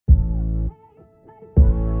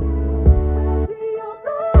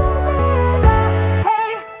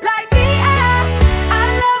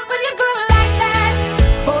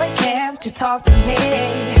me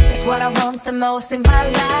is what I want the most in my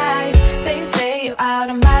life. They say you're out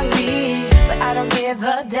of my league, but I don't give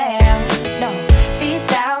a damn. No, deep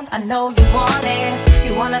down I know you want it.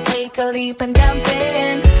 You wanna take a leap and jump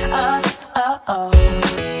in.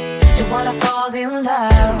 You wanna fall in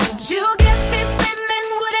love. You get me spinning,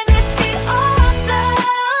 wouldn't it be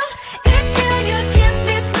awesome if you just kiss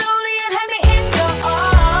me slowly and had me in your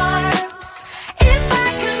arms? If I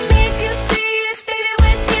could make you see it, baby,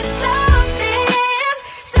 would be something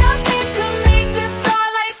to make the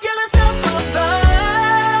starlight jealous up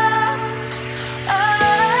above.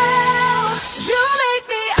 Oh, you make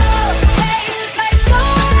me up, hey, lights go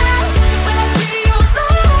out when I see you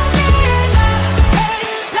moving up, hey,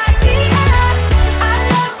 like the air. I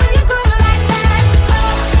love when you groove like that.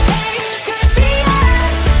 Oh, hey, could be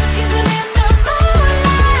us, kissing in the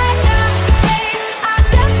moonlight. Hey, I'm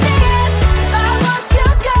just saying, if I was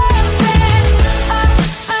your girlfriend.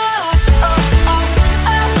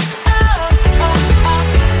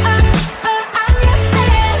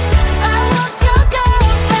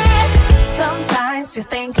 Sometimes you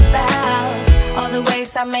think about all the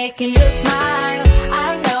ways I'm making you smile.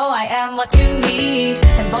 I know I am what you need,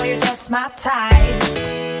 and boy, you're just my type.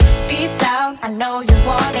 Deep down, I know you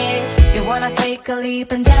want it. You wanna take a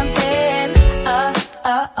leap and jump in.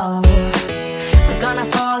 We're gonna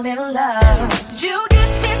fall in love. You get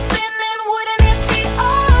me spinning, wouldn't it be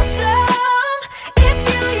awesome if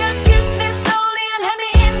you just kiss me slowly and had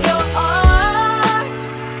me in your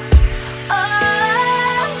arms?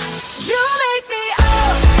 Oh, you make me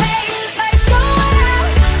up, hey, lights go out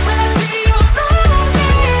when I see you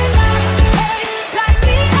moving up, hey, like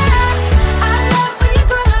the air. I love when you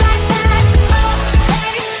groove like that. Oh,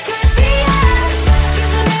 hey, could be us,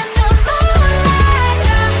 kissing in the moonlight.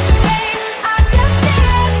 Hey, I'm just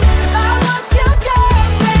saying, if I was your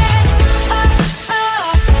girlfriend.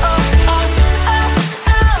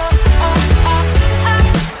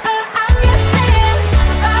 I'm just saying,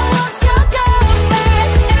 if I was your girlfriend.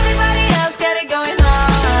 Everybody else got it going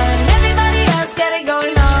on. Everybody else got it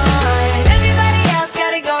going on. Everybody else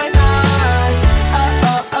got it going on.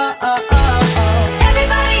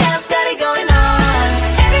 Everybody else got it going on.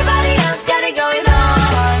 Everybody else got it going on.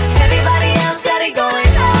 Everybody else got it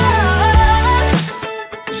going on.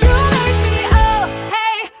 You make me up,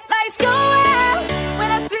 hey, lights go out when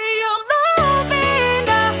I see you moving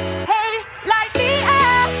up, hey, like the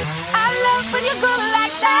air. I love when you go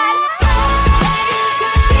like that. Hey,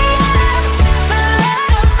 could be us, but let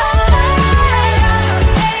them find out.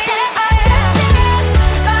 Hey, I'm just saying,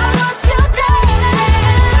 if I was your girlfriend.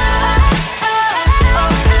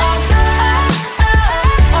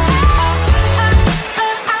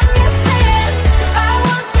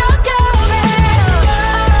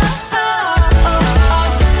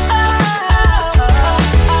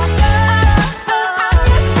 I'm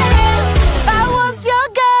just saying, if I was your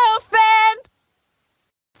girlfriend.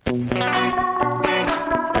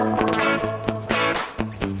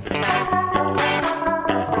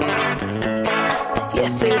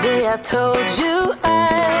 Yesterday I told you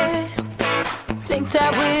I think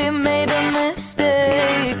that we made a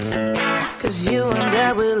mistake, 'cause you and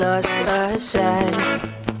I, we lost our sight.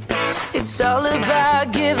 It's all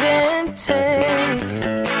about give and take.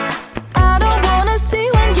 I don't wanna see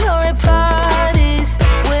when you're at parties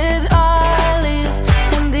with Ollie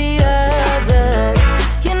and the others.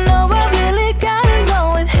 You know I really got along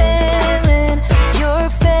with him and your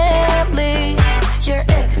family. Your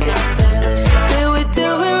ex got jealous. Did we do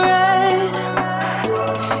it right?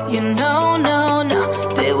 You know, no.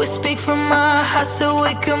 Did we speak from our hearts so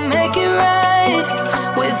we can make it right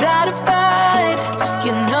without a fight?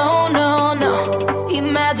 You know, no.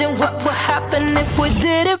 Imagine what would happen if we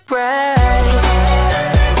did it right.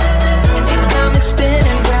 You got me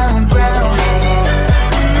spinning round, round.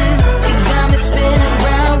 You got me spinning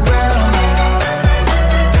round, round.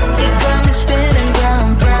 You got me spinning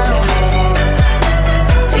round, round.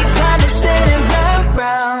 You got me spinning round,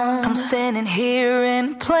 round. I'm standing here in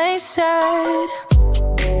plain sight.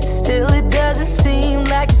 Still it doesn't seem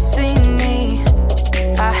like you see me.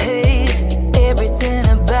 I hate everything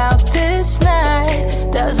about this night.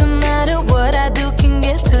 Doesn't matter what I do can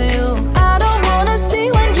get to you. I don't wanna see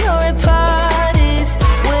when you're at parties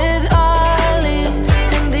with Ollie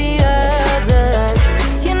and the others.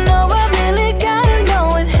 You know I really got along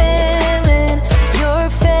with him and your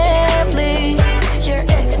family. Your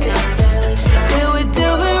ex got jealous. Did we do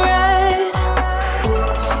it right?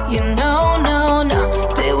 You know, no.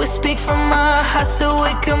 Did we speak from our hearts so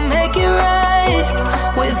we can make it right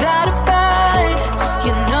without a fight?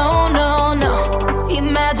 You know, no.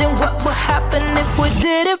 Imagine what would happen if we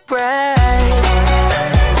did it right.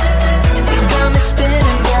 You got me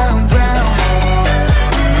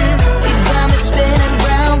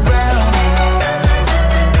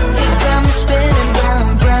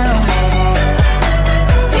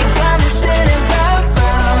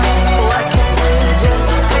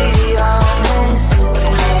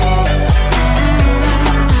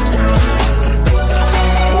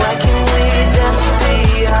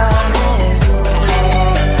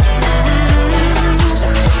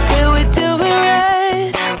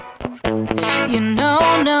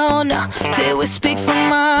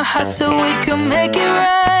could make it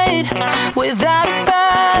right without a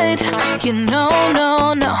fight. You know,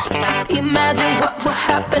 no, no. Imagine what would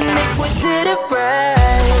happen if we did it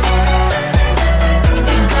right.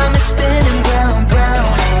 It got me spinning round,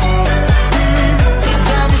 round. It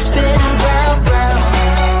got me spinning round, round.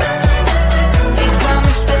 It got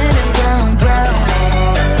me spinning round, round.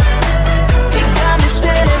 It got me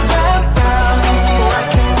spinning round, round. Why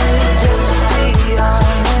can't we just be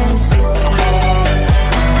honest?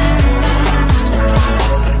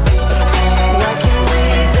 Why can't we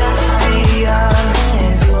just be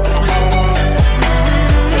honest?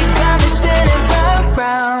 It got me spinning round,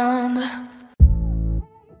 round.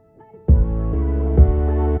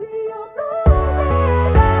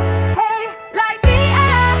 Hey, like me,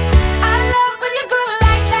 I love when you groove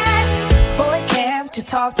like that. Boy, can't you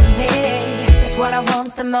talk to me? It's what I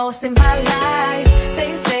want the most in my life.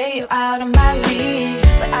 They say you're out of my league,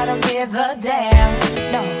 but I don't give a damn.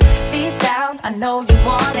 No, deep down, I know you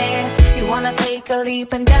want it. You wanna take a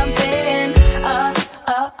leap and jump in.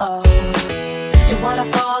 Oh. You wanna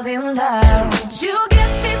fall in love. You get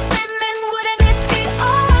me spinning, wouldn't it be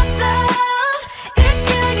awesome if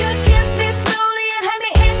you just kiss me slowly and had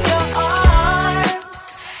me in your arms?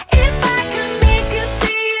 If I could make you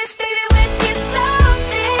see it, baby, would be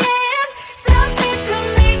something to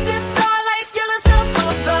make the starlight jealous up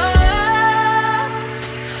above.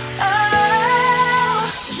 Oh,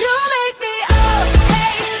 you make me up,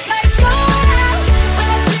 hey, lights go out when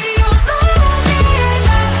I see you moving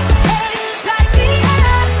up, hey, like me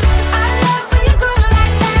up. I love when you groove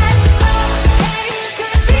like that. Oh, hey,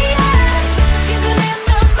 could be us, kissing in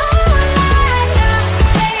the moonlight.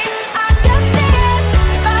 Hey, I'm just saying,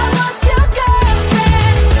 if I was your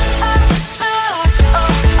girlfriend.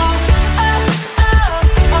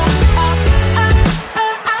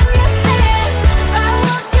 I'm just saying, if I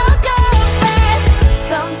was your girlfriend.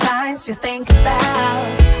 Sometimes you think about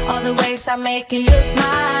all the ways I'm making you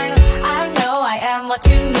smile. I know I am what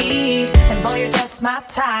you need, and boy, you're just my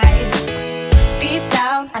type. Deep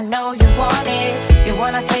down, I know you want it. You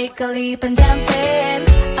wanna take a leap and jump in.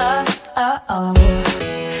 Oh.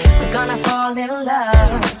 We're gonna fall in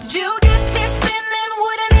love. You get me spinning,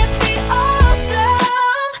 wouldn't it be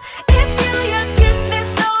awesome if you just kiss me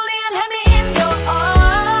slowly and had me in your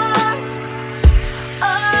arms?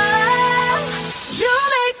 Oh, you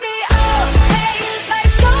make me up, hey,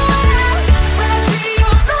 lights go out when I see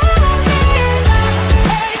you moving up,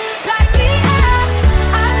 hey, like me up.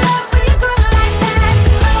 I love when you groove like that.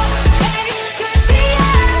 Oh, hey, could be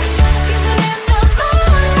us, kissing in the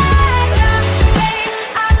moonlight. Hey,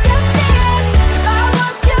 I'm just saying, if I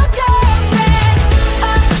was your girlfriend.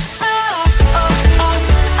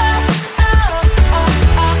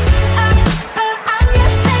 I'm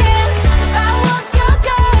just saying, if I was your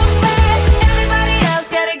girlfriend. Everybody else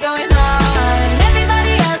got it going on.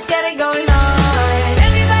 Everybody else got it going on.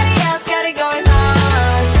 Everybody else got it going on.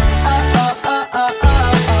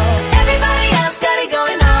 Everybody else got it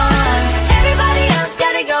going on. Everybody else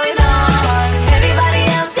got it going on. Everybody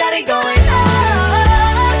else got it going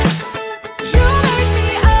on. You make me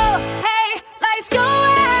up, hey, lights go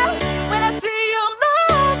out when I see you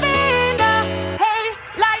moving up, hey,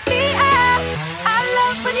 like me up. I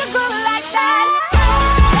love when you groove like that.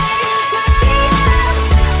 Hey, could be us,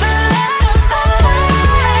 the love of my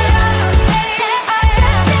life. Hey, I'm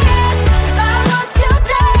just saying, if I was your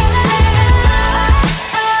girlfriend.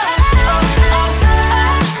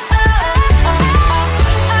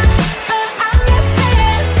 I'm just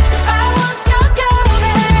saying,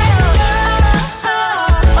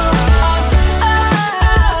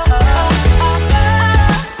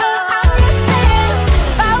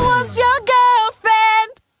 if I was your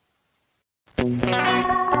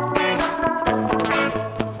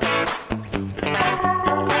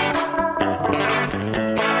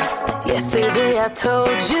Yesterday I told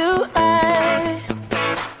you I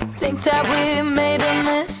think that we made a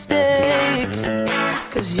mistake,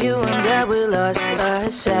 'cause you and I, we lost our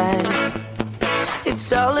sight.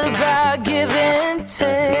 It's all about give and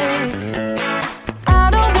take. I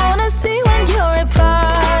don't wanna see when you're at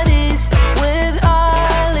parties with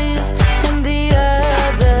Ollie and the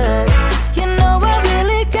others. You know I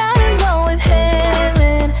really got along with him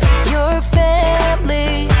and your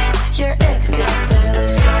family. Your ex got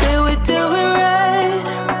jealous. Did we do it right?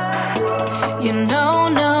 You know,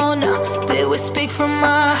 no. Did we speak from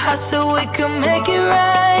our hearts so we could make it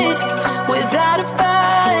right without a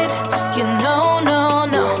fight? You know,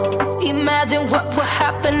 no. Imagine what would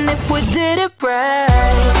happen if we did it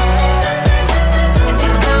right.